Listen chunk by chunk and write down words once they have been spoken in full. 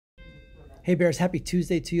Hey Bears, happy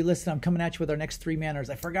Tuesday to you. Listen, I'm coming at you with our next three manners.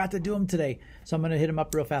 I forgot to do them today, so I'm going to hit them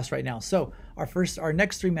up real fast right now. So our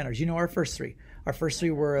next three manners, you know our first three. Our first three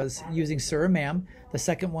was using sir or ma'am. The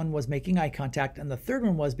second one was making eye contact. And the third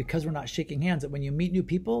one was, because we're not shaking hands, that when you meet new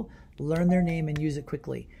people, learn their name and use it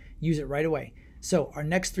quickly. Use it right away. So our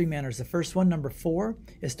next three manners, the first one, number 4,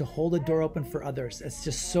 is to hold the door open for others. It's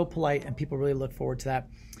just so polite, and people really look forward to that.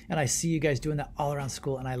 And I see you guys doing that all around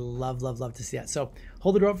school, and I love, love, love to see that. So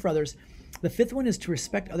hold the door open for others. The fifth one is to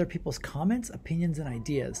respect other people's comments, opinions, and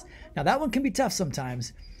ideas. Now that one can be tough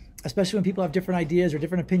sometimes, especially when people have different ideas or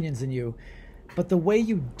different opinions than you. But the way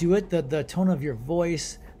you do it, the tone of your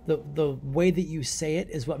voice, the way that you say it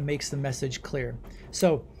is what makes the message clear.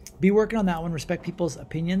 So be working on that one. Respect people's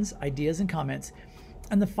opinions, ideas, and comments.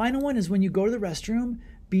 And the final one is, when you go to the restroom,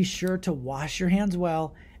 be sure to wash your hands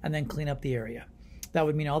well and then clean up the area. That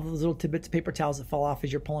would mean all those little tidbits of paper towels that fall off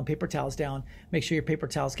as you're pulling paper towels down. Make sure your paper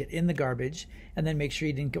towels get in the garbage, and then make sure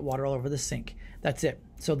you didn't get water all over the sink. That's it.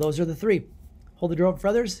 So those are the three. Hold the door open for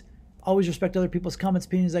others. Always respect other people's comments,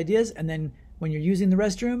 opinions, ideas. And then when you're using the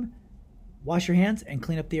restroom, wash your hands and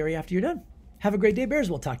clean up the area after you're done. Have a great day, Bears.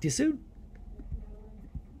 We'll talk to you soon.